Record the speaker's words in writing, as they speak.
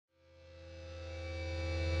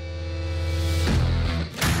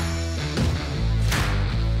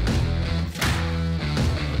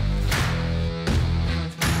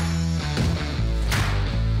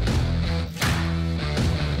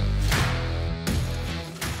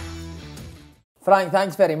Frank,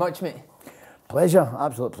 thanks very much, mate. Pleasure,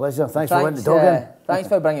 absolute pleasure. Thanks for letting the dog in. Thanks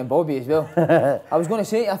for bringing Bobby as well. I was going to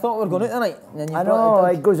say, I thought we were going out tonight. And then you I know,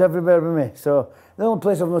 it goes everywhere with me. So the only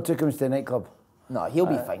place I've not took him is to a nightclub. No, he'll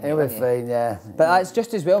be fine. He'll be fine, yeah. But that's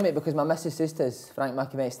just as well, mate, because my missus says to us, Frank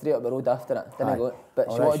McAvennie, straight up the road after it. Didn't go.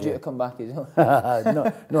 But she wanted you to come back as well.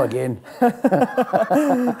 no again.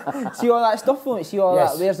 See all that stuff, though, mate? See all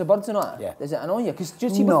that, where's the birds and all that? Yeah. Does it annoy you? Because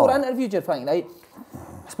see, before I interviewed you, Frank, right?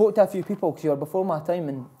 I spoke to a few people because you were before my time,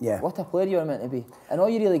 and what a player you were meant to be. And all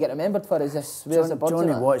you really get remembered for is this, where's the birds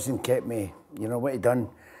Johnny Watson kept me, you know what he done?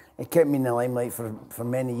 He kept me in the limelight for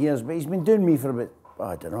many years, but he's been doing me for about,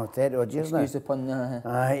 I don't know, 30 odd years now. Excuse the pun.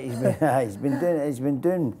 He's been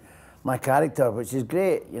doing my character, which is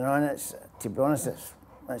great, you know, and it's, to be honest,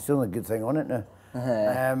 that's the only good thing on it now.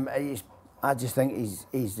 I just think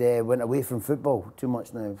he's went away from football too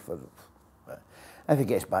much now. If he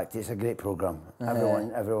gets back to it, it's a great programme.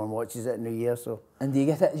 Everyone watches it in New Year, so. And do you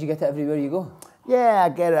get it? Do you get it everywhere you go? Yeah, I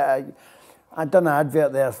get it. I'd done an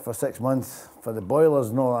advert there for 6 months for the boilers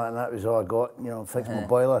and all that, and that was all I got, you know, fix my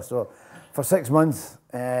boiler. So for 6 months,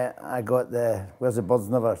 I got the Where's the Birds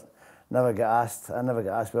never got asked. I never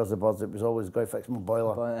got asked Where's the Birds. It was always go fix my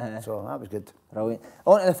boiler. So that was good. Brilliant.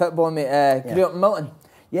 On to the football, mate. Grew up in Milton?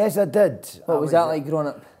 Yes, I did. What was that like growing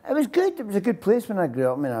up? It was good. It was a good place when I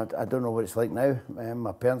grew up. I mean, I don't know what it's like now.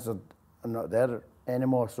 My parents are not there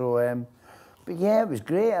anymore. So, but yeah, it was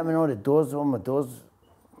great. I mean, all my doors,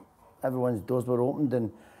 everyone's doors were opened,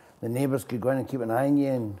 and the neighbours could go in and keep an eye on you,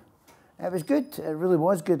 and it was good. It really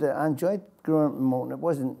was good. I enjoyed growing up in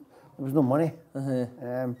Milton. There was no money.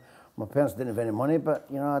 My parents didn't have any money, but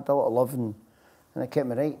you know, I had a lot of love, and it kept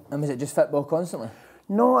me right. And was it just football constantly?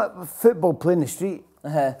 No, football playing the street.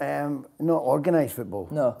 Not organised football.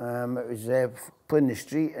 No. It was playing the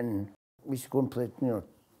street, and we used to go and play, you know,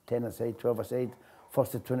 10 aside, 12 aside,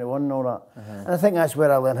 first to 21 and all that. And I think that's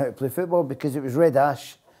where I learned how to play football, because it was red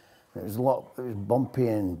ash. It was bumpy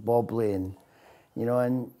and bobbly, and you know,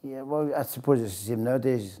 and yeah, well, I suppose it's the same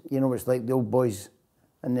nowadays. You know, it's like the old boys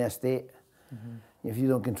in the estate. If you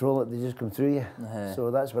don't control it, they just come through you. So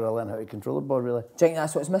that's where I learned how to control the ball, really. Do you think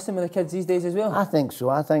that's what's missing with the kids these days as well? I think so.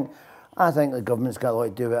 I think the government's got a lot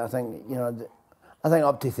to do with it. I think, you know, I think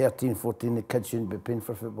up to 13, 14, the kids shouldn't be paying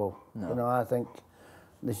for football. No. You know, I think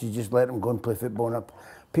they should just let them go and play football. And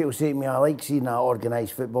people say to me, I like seeing that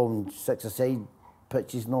organised football and 6-a-side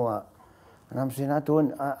pitches and all that. And I'm saying, I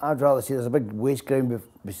don't. I'd rather see there's a big waste ground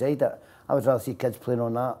beside it. I would rather see kids playing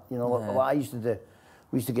on that. You know, like I used to do.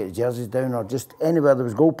 We used to get the jerseys down, or just anywhere there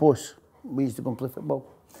was goalposts, we used to go and play football.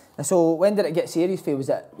 And so when did it get serious for you? Was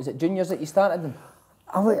it juniors that you started then?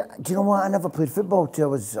 Do you know what? I never played football till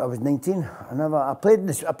I was 19. I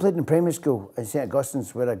played in primary school in St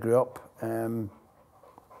Augustine's, where I grew up.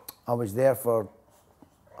 I was there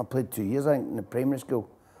I played 2 years, I think, in the primary school,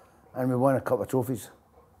 and we won a couple of trophies,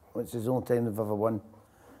 which is the only time they've ever won.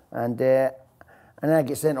 And then I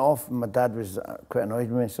get sent off, and my dad was quite annoyed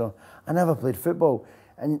with me, so I never played football.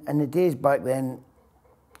 And in the days back then,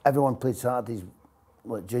 everyone played Saturdays,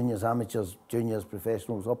 like juniors, amateurs, juniors,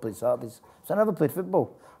 professionals, all played Saturdays. So I never played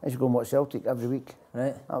football. I used to go and watch Celtic every week.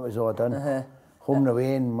 Right. That was all I done. Home and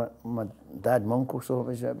away, and my dad, my uncle, so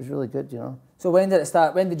it was really good, you know. So when did it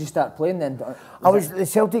start? When did you start playing then? The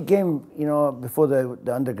Celtic game, you know, before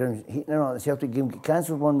the underground heating and all, the Celtic game got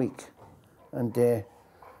cancelled 1 week. And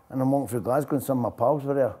I'm walking through Glasgow, and some of my pals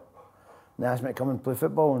were there. And they asked me to come and play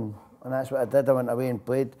football, and that's what I did. I went away and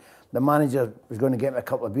played. The manager was going to get me a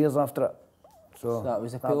couple of beers after it. So that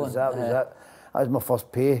was a cool one. That was my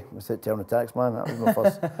first pay, without telling the tax man. That was my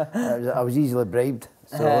first. I was easily bribed.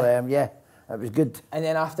 So yeah, it was good. And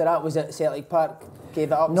then after that, was it Celtic Park?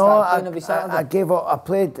 Gave it up? No, I gave up. I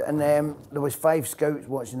played, and there was 5 scouts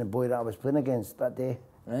watching the boy that I was playing against that day.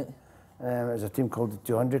 Right. It was a team called the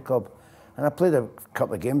 200 Club. And I played a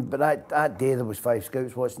couple of games, but that day there was 5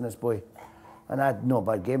 scouts watching this boy. And I had no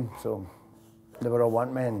bad game, so they were all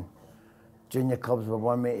wanting me, and junior clubs were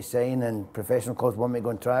wanting me to sign, and professional clubs wanted me to go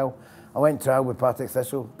on trial. I went on trial with Partick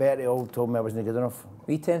Thistle. Bertie all told me I wasn't good enough.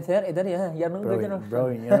 We 10:30, didn't you? You're not good enough.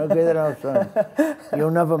 Brilliant, you're not good enough, son.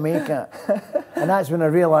 You'll never make it. And that's when I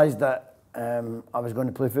realised that I was going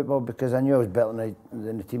to play football, because I knew I was better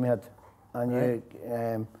than the team I had. I knew.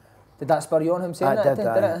 Did that spur you on, him saying that? I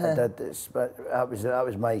did. That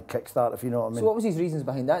was my kickstart, if you know what I mean. So what was his reasons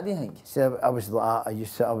behind that, do you think? See, I was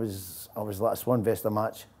like a swan vest of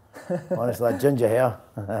match. Honestly, I had ginger hair,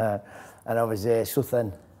 and I was so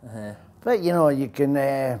thin. But you know, you can.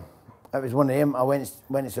 It was one of them. I went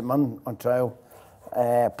to St Mirren on trial.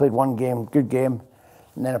 Played 1 game, good game,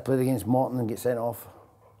 and then I played against Milton and get sent off.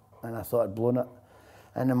 And I thought I'd blown it.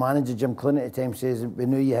 And the manager, Jim Clun, at the time says, we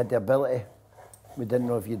knew you had the ability. we didn't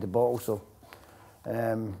know if you had the bottle, so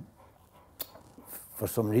for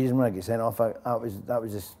some reason when I get sent off, that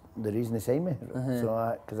was just the reason they signed me.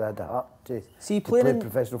 So because I had the heart to play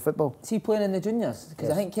professional football. See playing in the juniors? Because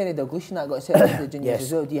I think Kenny Dalglish and that got sent into the juniors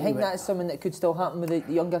as well. Do you think that's something that could still happen with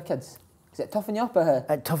the younger kids? Is it toughen you up?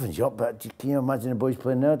 It toughens you up, but can you imagine the boys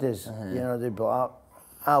playing nowadays? You know, they'd be like,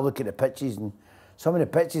 I look at the pitches, and some of the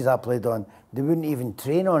pitches I played on, they wouldn't even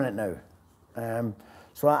train on it now.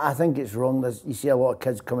 So I think it's wrong. You see a lot of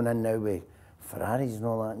kids coming in now with Ferraris and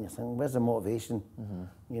all that, and you think, where's the motivation?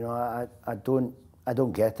 You know, I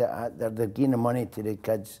don't get it. They're giving the money to the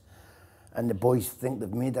kids, and the boys think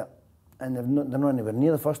they've made it, and they're not anywhere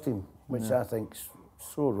near the first team, which I think's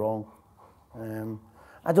so wrong.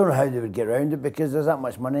 I don't know how they would get around it, because there's that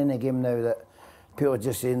much money in the game now that people are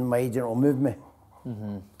just saying my agent will move me,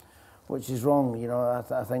 which is wrong. You know,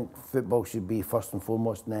 I think football should be first and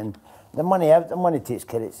foremost, and then the money takes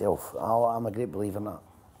care of itself. I'm a great believer in that.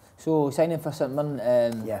 So signing for St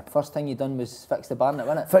Mirren, first thing you done was fix the barnet,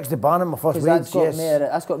 wasn't it? Fix the barnet, my first wage, yes.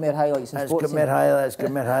 That's got more highlights than sports. It's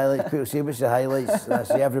got more highlights. People say, what's the highlights? And I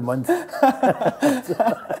say every month.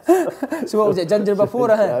 So what was it, ginger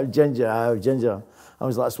before? I was ginger. I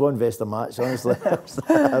was like a swan vest a match, honestly.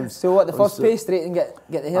 So what, the first pay straight and get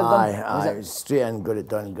the hair done? Aye, it was straight in, got it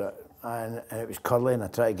done, and it was curly, and I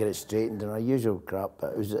tried to get it straightened, and usual crap,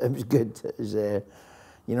 but it was good. It was,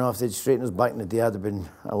 you know, if they'd straightened us back in the day, I'd have been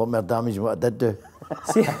a lot more damage than what I did do.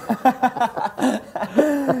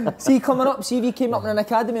 See, coming up, see if you came up in an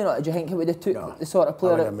academy or not, did you think it would have took the sort of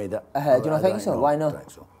player? I would have made it. Do you not think so? Why not? I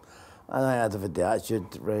think so. I think I'd have had the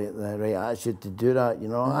attitude, the right attitude to do that, you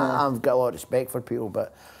know. I've got a lot of respect for people,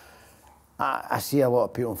 but I see a lot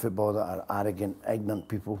of people in football that are arrogant, ignorant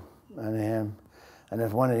people, and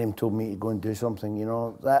if one of them told me to go and do something, you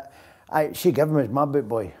know, she gave him as my boot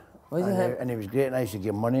boy, and he was great, and I used to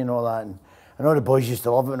give him money and all that, and all the boys used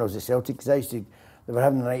to love it when I was at Celtic, because they were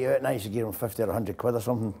having a night out, and I used to give them 50 or 100 quid or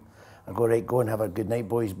something. I'd go, right, go and have a good night,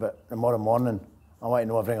 boys, but tomorrow morning, I want to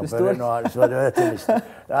know everything about it and all that. So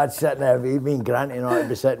I'd sit there, me and Grant, you know, I'd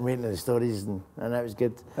be sitting waiting for the stories, and it was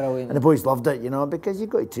good. Brilliant. And the boys loved it, you know, because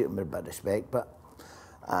you've got to treat them with a bit of respect. But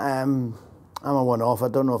I'm a one-off. I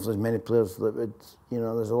don't know if there's many players that would, you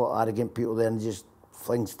know, there's a lot of arrogant people there and just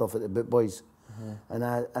fling stuff at the boot boys.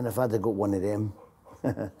 And if I'd have got one of them,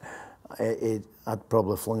 I'd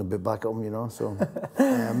probably flung a boot back at him, you know, so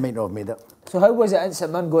I might not have made it. So how was it in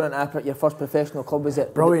St Mirren going into your first professional club? Was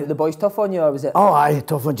it brilliant? The boys tough on you, or was it? Oh, aye,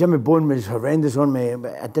 tough on. Jimmy Bone was horrendous on me,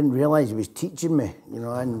 but I didn't realise he was teaching me, you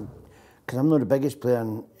know, and because I'm not the biggest player,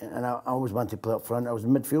 and I always wanted to play up front. I was in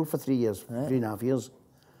midfield for 3 years, 3.5 years,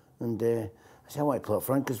 and I said I want to play up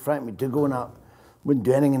front because Frank McDougall and that wouldn't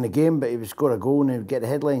do anything in the game, but he would score a goal and he would get the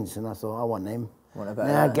headlines, and I thought I want them.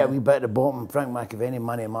 I'd get a wee bit at the bottom, Frank McAvennie,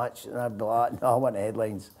 man of the match, and I'd be like, no, I want the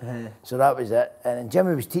headlines. So that was it. And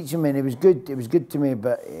Jimmy was teaching me, and he was good to me,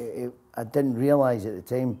 but I didn't realise at the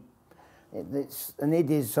time. In the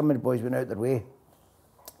days, some of the boys went out their way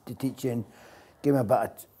to teach you and give me a bit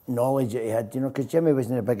of knowledge that he had, you know, because Jimmy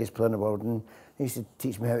wasn't the biggest player in the world, and he used to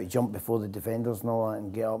teach me how to jump before the defenders and all that,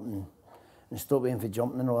 and get up and stop waiting for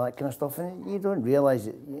jumping and all that kind of stuff. And you don't realise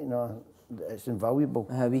it, you know, it's invaluable.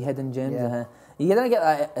 Wee hidden gems. You don't get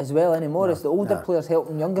that as well anymore. No, it's the older players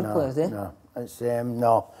helping younger players, eh? No, it's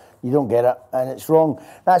no, you don't get it, and it's wrong.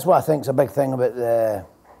 That's what I think's a big thing about the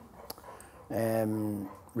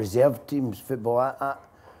reserve teams football.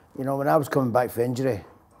 You know, when I was coming back for injury,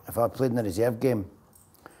 if I played in a reserve game,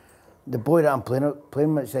 the boy that I'm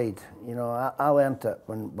playing outside, you know, I learnt it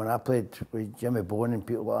when I played with Jimmy Bowen and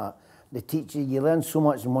people like that. They teach you learn so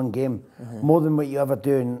much in one game, more than what you ever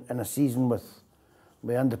do in a season with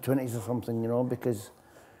under 20s or something, you know, because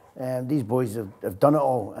these boys have done it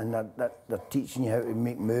all, and they're teaching you how to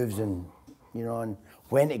make moves, and, you know, and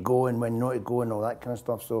when to go and when not to go and all that kind of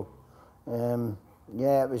stuff. So,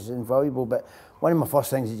 yeah, it was invaluable. But one of my first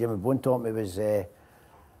things that Jimmy Bowen taught me was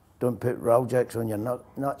don't put Raljacks on your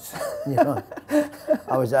nuts. You know,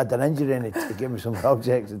 I had an injury, and he gave me some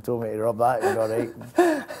Raljacks and told me to rub that. It was all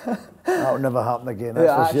right. That'll never happen again.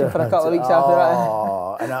 That's for sure. For a couple of weeks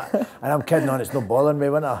after that. And I'm kidding on. It's not bothering me,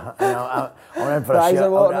 wasn't it? I went in for a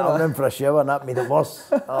shower. I went in for a shower, and that made it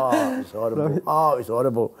worse. Oh, it was horrible. Oh, it was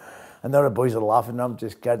horrible. And the other boys are laughing. I'm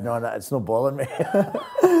just kidding on it. It's not bothering me.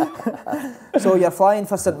 So you're flying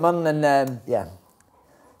for St Mirren, and yeah.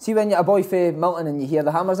 See, when you're a boy for Milton and you hear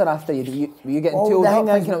the Hammers are after you, were you getting told up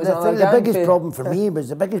thinking it was another gang? The biggest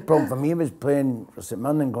problem for me was playing for St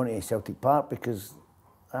Mirren and going to Celtic Park, because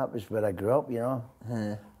that was where I grew up, you know.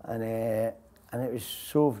 And it was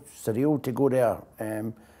so surreal to go there.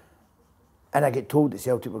 And I get told that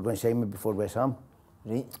Celtic were going to sign me before West Ham.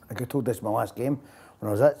 Right. I got told this was my last game when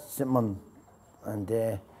I was at St Mirren, and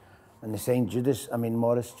they signed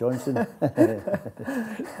Morris Johnson. They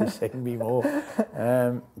signed me more.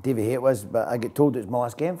 Davy Hay it was, but I got told it was my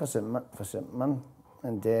last game for St Mirren,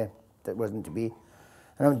 and it wasn't to be.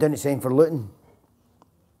 And I went down to sign for Luton,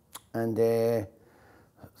 and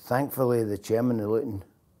thankfully the chairman of Luton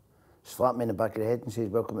slapped me in the back of the head and says,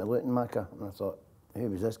 "Welcome to Luton, Macca." And I thought, who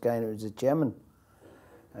was this guy? And it was the chairman.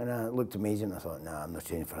 And it looked amazing. I thought, nah, I'm not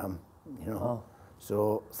training for him, you know. Oh.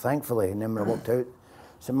 So thankfully, and then when I walked out,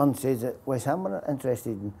 St Mirren says that West Ham were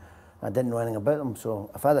interested, and I didn't know anything about them. So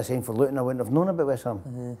if I'd have signed for Luton, I wouldn't have known about West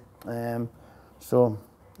Ham. So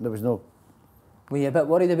there was no. Were you a bit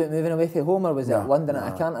worried about moving away from home, or was it London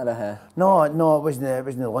at a canter? No, it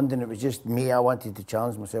wasn't London. It was just me. I wanted to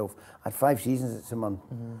challenge myself. I had 5 seasons at St Mirren,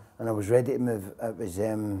 and I was ready to move. It was,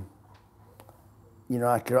 you know,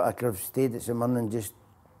 I could have stayed at St Mirren and just,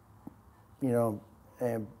 you know,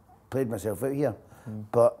 played myself out here.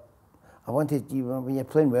 But I wanted, when you're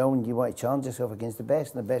playing well and you want to challenge yourself against the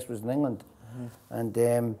best, and the best was in England.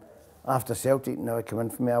 And after Celtic, now it came in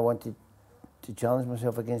for me, I wanted to challenge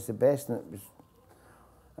myself against the best, and it was,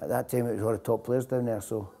 at that time it was all the top players down there.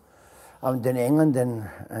 So I went down to England,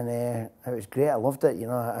 and it was great. I loved it, you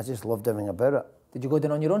know, I just loved everything about it. Did you go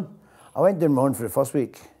down on your own? I went down my own for the first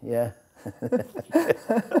week, yeah.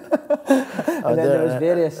 And then there was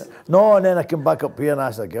various. No, and then I came back up here and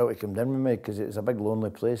asked a girl to come down with me because it was a big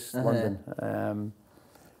lonely place, London.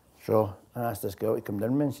 So I asked this girl to come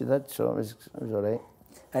down with me, and she did. So it was all right.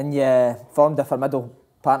 And you formed a formidable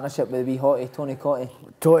partnership with the wee hottie, Tony Cotty.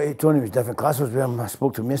 Tony was different class. I was with him. I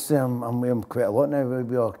spoke to him yesterday. I'm with him quite a lot now.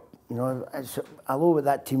 We all, you know, although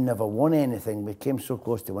that team never won anything, we came so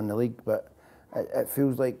close to win the league. But it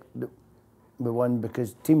feels like we won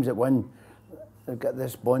because teams that win, they've got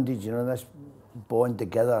this bondage, you know, this bond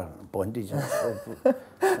together. Bondage.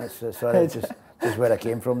 That's sorry, just where I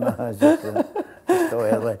came from. Now. It's just, still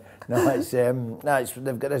early. No,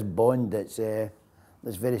 they've got this bond that's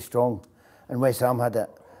very strong, and West Ham had it.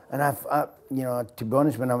 And I, you know, to be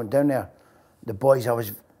honest, when I went down there, the boys, I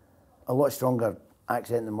was a lot stronger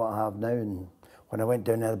accent than what I have now. And when I went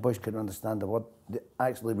down there, the boys couldn't understand the word.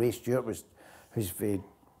 Actually, Ray Stewart who's from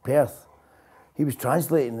Perth. He was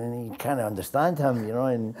translating, and you can't understand him, you know,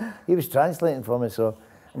 and he was translating for me. So,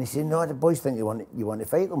 and he said, "No, the boys think you want to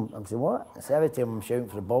fight them." I'm saying, "What?" I said, "Every time I'm shouting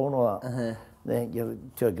for the ball and all that, then you're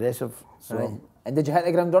too aggressive." So, right. And did you hit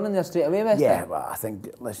the ground running there straight away, West? Yeah, well, I think.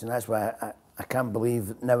 Listen, that's why I can't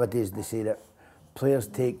believe nowadays they say that players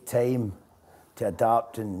take time to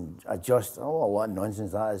adapt and adjust. Oh, what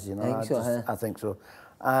nonsense that is, you know. I think so.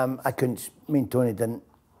 I couldn't. Me and Tony didn't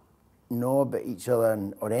know about each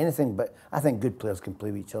other or anything, but I think good players can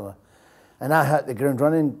play with each other. And I hit the ground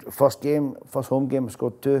running. First home game, I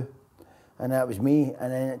scored 2, and that was me.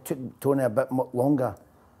 And then it took Tony a bit longer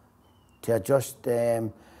to adjust,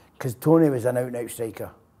 because Tony was an out-and-out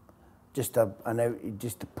striker, just a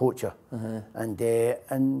poacher.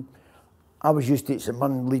 And I was used to St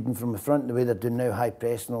Mirren leading from the front, the way they're doing now, high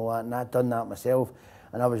press and all that, and I'd done that myself.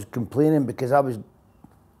 And I was complaining because I was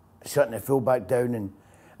shutting the full-back down, and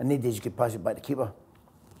nobody could pass it back to the keeper.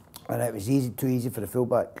 And it was too easy for the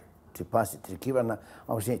full-back to pass it to the keeper. And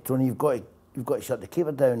I was saying, Tony, you've got to shut the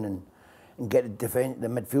keeper down and get the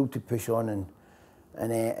midfield to push on.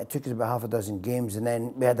 And it took us about half a dozen games, and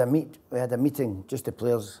then we had a meeting, just the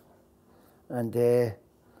players, and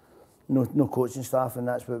no coaching staff, and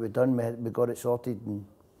that's what we'd done. We got it sorted, and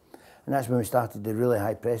that's when we started the really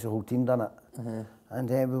high press. The whole team done it, and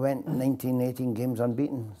we went 19, 18 games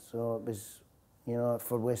unbeaten. So it was, you know,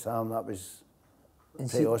 for West Ham, that was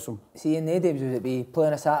pretty awesome. See, in the days, would it be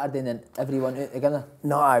playing a Saturday and then everyone out together?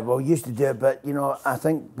 No, we used to do it, but, you know, I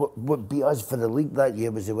think what beat us for the league that year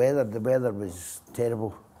was the weather. The weather was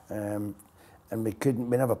terrible, and we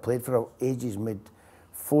never played for ages. We had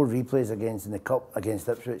 4 replays in the cup against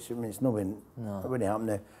Ipswich. I mean, it wouldn't happen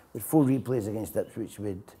now. We had 4 replays against Ipswich. We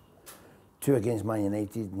had 2 against Man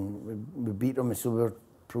United, and we beat them, so we were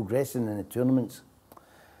progressing in the tournaments.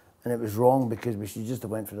 And it was wrong because we should just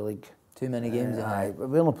have went for the league. Too many games.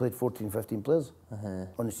 We only played 14, 15 players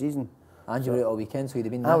on the season. And you were out all weekend, so you'd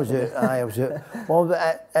have been. I was out. Well,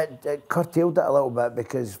 it curtailed it a little bit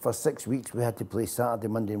because for 6 weeks we had to play Saturday,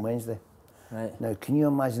 Monday, and Wednesday. Right. Now, can you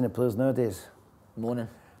imagine the players nowadays? Moaning.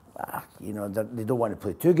 You know, they don't want to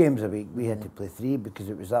play 2 games a week. We had to play 3 because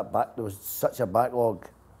it was there was such a backlog.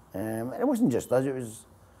 And it wasn't just us. It was,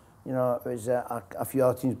 you know, it was a few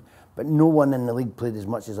other teams, but no one in the league played as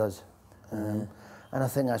much as us. And I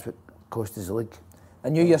think that's what cost us the league.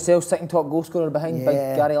 And you yourself second top goal scorer behind big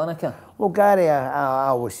Gary Lineker? Well, Gary, I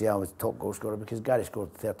always say I was top goal scorer because Gary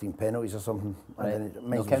scored 13 penalties or something. Right.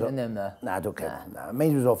 No counting them there? Nah, I don't count. Nah,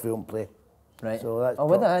 mine was off field play. Right. So that's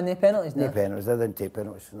with that, no penalties? No penalties. I didn't take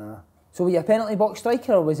penalties. Nah. So were you a penalty box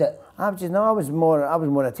striker or was it? I was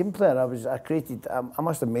more a team player. I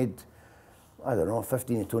must have made, I don't know,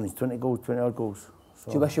 15 to 20 goals, 20 odd goals.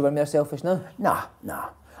 So. Do you wish you were more selfish now? Nah.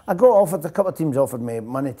 I got offered, a couple of teams offered me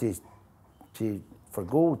money for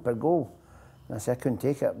goal, per goal. And I said I couldn't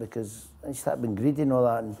take it because I started being greedy and all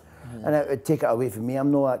that, and it would take it away from me. I'm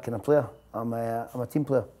not that kind of player. I'm a team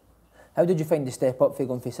player. How did you find the step up for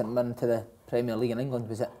going from St Mirren to the Premier League in England?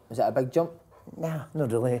 Was it a big jump? Nah,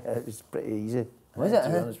 not really. It was pretty easy. Was it? To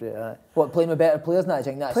be honest with you, What, playing with better players now? Do you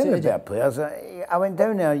think that playing with better players. I went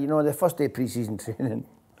down there, you know, the first day of pre-season training.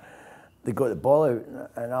 They got the ball out,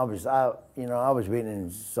 and I was waiting,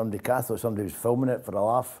 and I thought somebody was filming it for a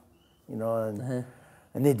laugh, you know. And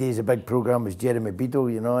in the days, a big programme was Jeremy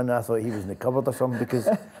Beadle, you know, and I thought he was in the cupboard or something because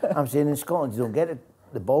I'm saying in Scotland you don't get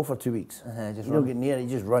the ball for 2 weeks. You don't get near it, you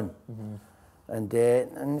just run. And they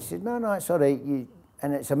said, no, it's all right.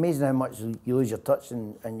 And it's amazing how much you lose your touch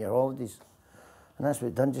in your holidays. And that's what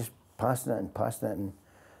we've done, just passing it, and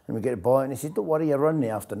we get the ball out, and he said, don't worry, you run in the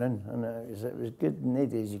afternoon. And it was good. In the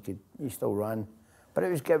days you still ran. But it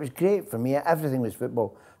was great for me. Everything was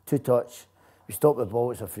football. 2 touch. We stopped the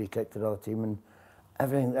ball, it's a free kick to the other team, and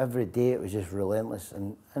every day it was just relentless,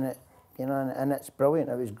 and it, you know, and it's brilliant.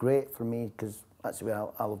 It was great for me because that's the way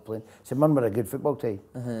I love playing. St Mirren were a good football team,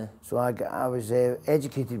 so I was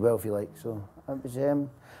educated well, if you like. So it was, and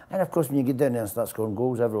of course when you get down there and start scoring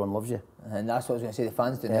goals, everyone loves you. And that's what I was going to say. The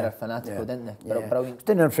fans down there are fanatical, didn't they? Yeah. Brilliant. I was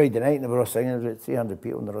down there on Friday night and they were all singing. There was about 300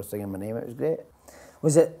 people and they were all singing my name. It was great.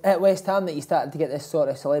 Was it at West Ham that you started to get this sort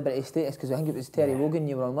of celebrity status? Because I think it was Terry Wogan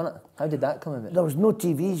you were on, wasn't it? How did that come about? There was no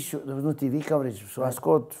TV there was no TV coverage, so I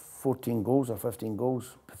scored 14 goals or 15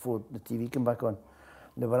 goals before the TV came back on.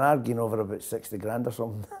 They were arguing over about 60 grand or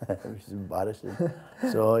something. It was embarrassing.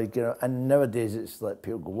 So, you know, and nowadays it's like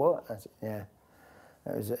people go, what? I said, yeah.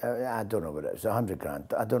 It was, I don't know what it was, 100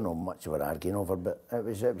 grand. I don't know much what arguing over, but it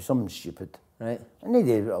was something stupid. Right. And they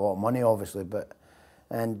did a lot of money, obviously,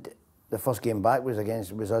 and the first game back was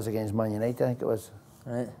us against Man United, I think it was.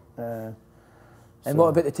 Right. And what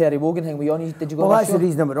about the Terry Wogan thing? Were you on? Did you go? Well, that's the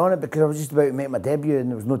reason I went on it, because I was just about to make my debut, and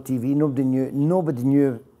there was no TV. Nobody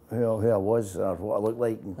knew who I was or what I looked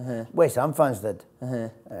like. And West Ham fans did.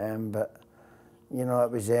 But you know,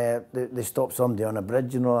 it was they stopped somebody on a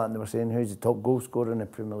bridge, you know, and they were saying who's the top goal scorer in the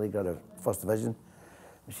Premier League or the First Division.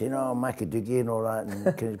 They saying, oh, McAvennie and all that,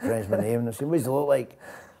 and can you pronounce my name? And they saying, what does he look like?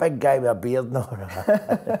 Big guy with a beard and all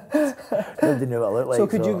that. Nobody knew what I looked like. So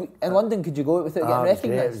could you, in London, could you go out without getting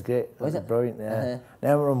recognised? It was great. Was it? Brilliant, yeah.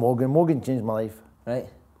 Then we were on Wogan. Wogan changed my life. Right.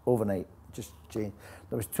 Overnight. Just changed.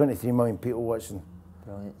 There was 23 million people watching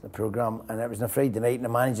the programme, and it was on a Friday night, and the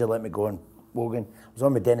manager let me go on Wogan. I was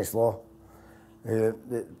on with Dennis Law, who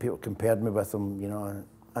the people compared me with him, you know.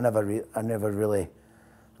 I never really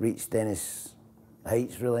reached Dennis'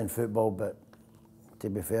 heights really in football, but to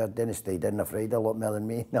be fair, Dennis stayed in a Friday a lot more than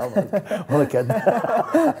me. No, I'm only kidding.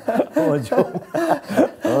 Only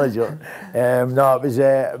joking. No,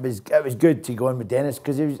 it was good to go on with Dennis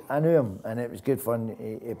because I knew him and it was good fun.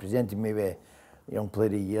 He presented me with Young Player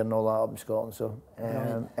of the Year and all that up in Scotland, so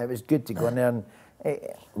it was good to go in there and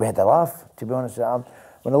we had a laugh. To be honest,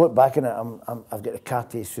 when I look back on it, I've got a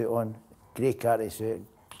Cartier suit on, grey Cartier suit.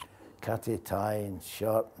 Cartier tie and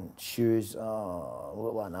shirt and shoes. Oh, I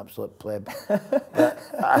look like an absolute pleb. But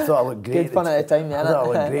I thought I looked great. Good fun at the time, yeah. I thought I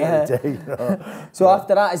looked great at the time, you know. So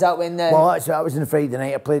after that, is that when... Well, actually, that was on the Friday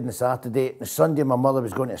night. I played on the Saturday. The Sunday, my mother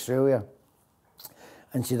was going to Australia.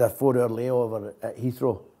 And she had a 4-hour layover at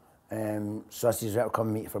Heathrow. So I said, I'll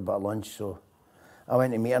come meet for a bit of lunch. So I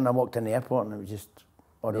went to meet her and I walked in the airport and it was just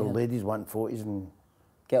all the old ladies wanting photos and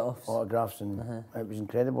get-offs, autographs. And it was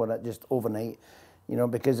incredible. That just overnight... You know,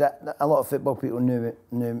 because a lot of football people knew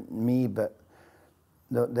me, but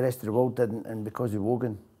the rest of the world didn't. And because of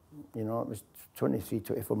Wogan, you know, it was 23,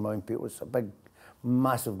 24 million people. It's a big,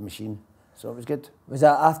 massive machine. So it was good. Was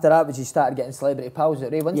that after that, when you started getting celebrity pals? Was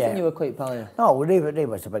it Ray Winston you were quite pal with? No, well, Ray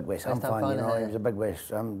was a big West Ham fan, you know. He was a big West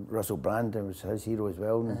Ham. Russell Brand was his hero as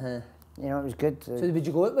well. And, you know, it was good. So would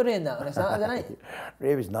you go out with Ray in that on a Saturday night?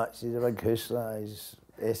 Ray was nuts. He's a big hoose. He's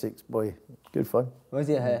Essex boy. Good fun. Was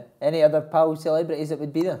he? Any other pal celebrities that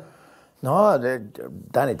would be there? No,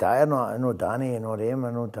 Danny Dyer. No, I know Danny. I know him.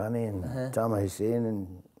 I know Danny and Tama Hussein,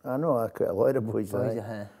 and I know quite a lot of the boys.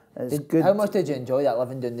 It's good. How much did you enjoy that,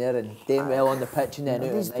 living down there and doing well on the pitch and then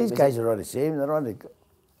these guys are all the same.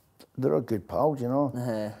 They're all good pals, you know.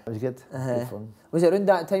 It was good. Good fun. Was it around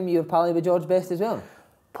that time you were pally with George Best as well?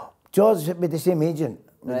 George with the same agent,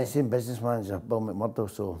 with the same business manager, Bill McMurdo.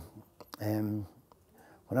 So when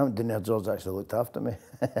I went down there, George actually looked after me.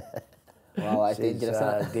 Wow, that's dangerous,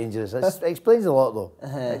 isn't it? Dangerous. It explains a lot, though.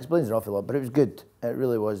 It explains an awful lot, but it was good. It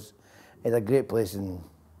really was. It had a great place in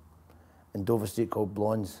Dover Street called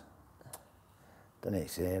Blondes. Don't need to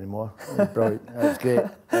say anymore. It was brilliant. It was great.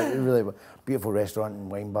 It really was. Beautiful restaurant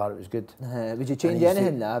and wine bar. It was good. Would you change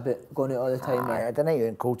anything now about going out all the time? I had a night out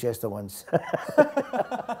in Colchester once.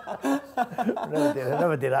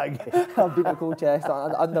 Never did that again. I've been to Colchester,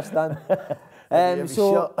 I understand.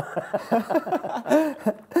 So,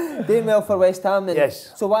 doing well for West Ham. And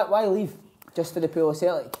yes. So why leave? Just for the pool of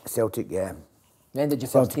Celtic? Celtic, yeah. When did you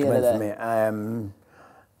first hear of it?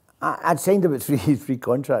 I'd signed about three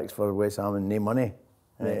contracts for West Ham and no money.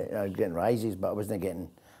 Right. I was getting rises, but I wasn't getting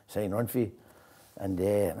sign-on fee. And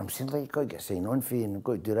I'm saying, like, you've got to get a sign-on fee and I've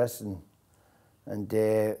got to do this. And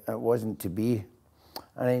it wasn't to be.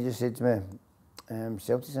 And he just said to me,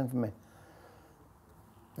 Celtic's in for me.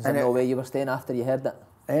 Is there no way you were staying after you heard that?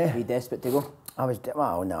 Were you desperate to go? I was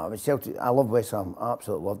Celtic. I love West Ham. I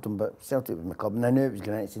absolutely loved them, but Celtic was my club. And I knew it was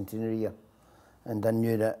going to centenary year. And I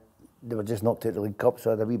knew that they were just knocked out the League Cup, so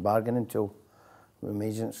I had a wee bargain until with my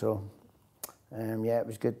agent. So, yeah, it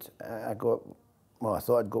was good. I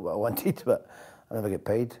thought I'd got what I wanted, but I never get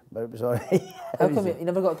paid. But it was all right. How come you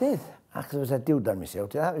never got paid? Actually, there was a deal done with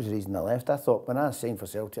Celtic. That was the reason I left. I thought when I signed for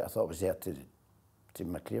Celtic, I thought I was there to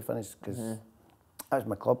my career finish, because that was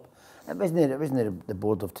my club. It wasn't the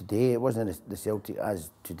board of today. It wasn't the Celtic as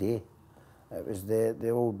today. It was the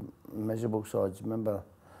old miserable sods. Remember,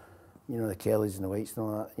 you know, the Kellys and the Whites and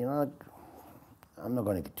all that. You know, I'm not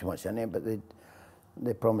going to get too much into it, but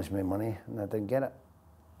they promised me money and I didn't get it.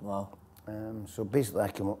 Wow. So basically,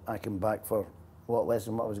 I came back for a lot less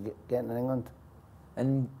than what I was getting in England.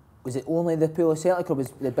 And was it only the pool of Celtic, or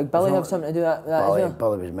did Big Billy have something to do with that as well?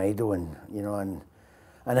 Billy was my idol, and you know, and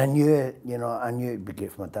I knew, you know, I knew it'd be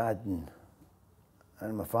great for my dad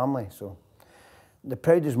and my family. So the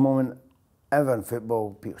proudest moment ever in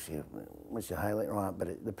football, people say, what's the highlight and all that,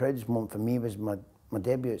 but the proudest moment for me was my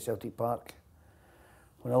debut at Celtic Park.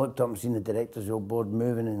 When I looked up and seen the directors' old board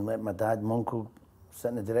moving and let my dad and my uncle sit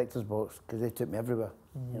in the director's box, because they took me everywhere,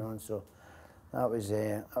 you know, and so that was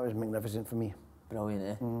magnificent for me. Brilliant,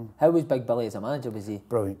 eh? How was Big Billy as a manager, was he?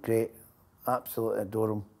 Brilliant, great, absolutely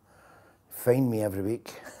adore him. Find me every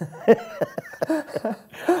week.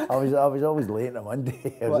 I was always late on a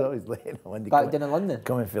Monday. Back down in London?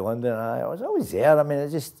 Coming from London, I was always there. I mean,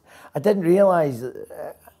 I didn't realise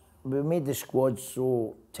that we made the squad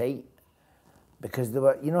so tight, because they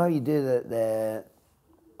were, you know how you do the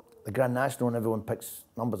Grand National and everyone picks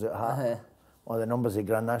numbers out of a hat, or the numbers of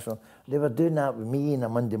Grand National. They were doing that with me on a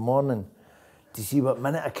Monday morning to see what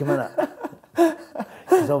minute I came in at.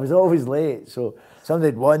 Because I was always late, so somebody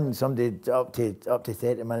had won, somebody up to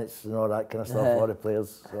 30 minutes and all that kind of stuff, all the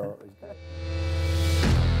players. So.